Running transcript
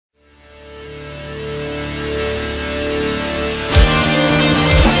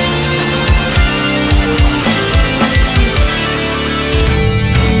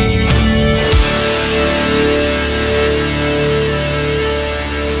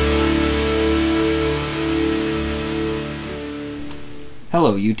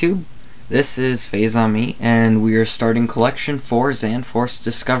Hello YouTube, this is Phase on Me, and we are starting Collection 4 Zanforce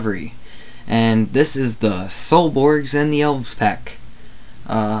Discovery. And this is the Soulborgs and the Elves pack.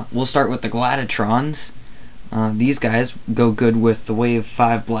 We'll start with the Gladiatrons. These guys go good with the Wave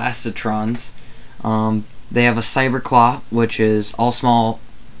 5 Blastatrons. They have a Cyber Claw, which is all small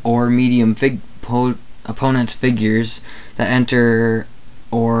or medium opponents' figures that enter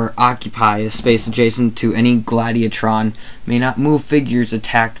or occupy a space adjacent to any Gladiatron may not move figures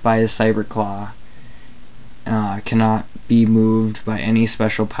attacked by a Cyber Claw. Cannot be moved by any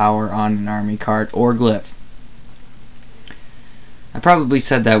special power on an army card or glyph. I probably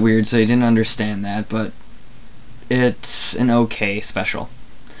said that weird so you didn't understand that, but it's an okay special.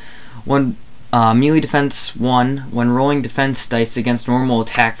 Melee defense 1. When rolling defense dice against normal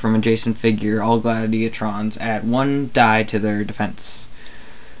attack from adjacent figure, all Gladiatrons add 1 die to their defense.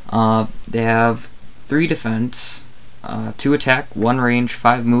 They have 3 defense, 2 attack, 1 range,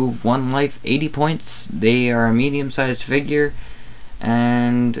 5 move, 1 life, 80 points. They are a medium-sized figure,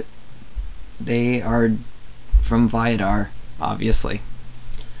 and they are from Viadar, obviously.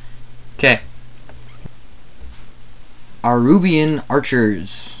 Okay. Arubian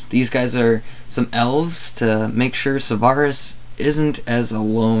Archers. These guys are some elves to make sure Savaris isn't as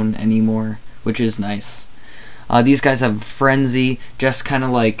alone anymore, which is nice. These guys have Frenzy, just kind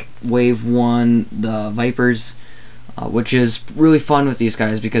of like Wave 1, the Vipers, which is really fun with these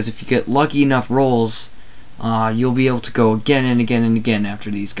guys because if you get lucky enough rolls, you'll be able to go again and again and again after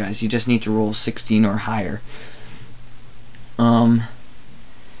these guys. You just need to roll 16 or higher.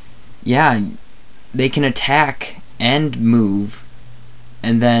 Yeah, they can attack and move,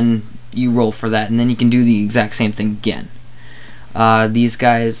 and then you roll for that, and then you can do the exact same thing again. These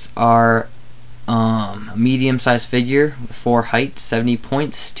guys are a medium-sized figure with 4 height, 70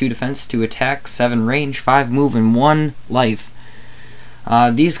 points, 2 defense, 2 attack, 7 range, 5 move, and 1 life.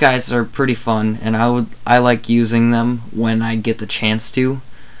 These guys are pretty fun, and I like using them when I get the chance to.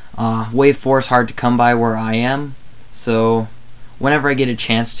 Wave 4 is hard to come by where I am, so whenever I get a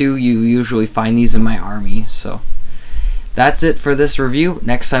chance to, you usually find these in my army. So that's it for this review.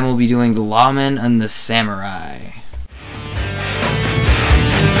 Next time we'll be doing the Lawman and the Samurai.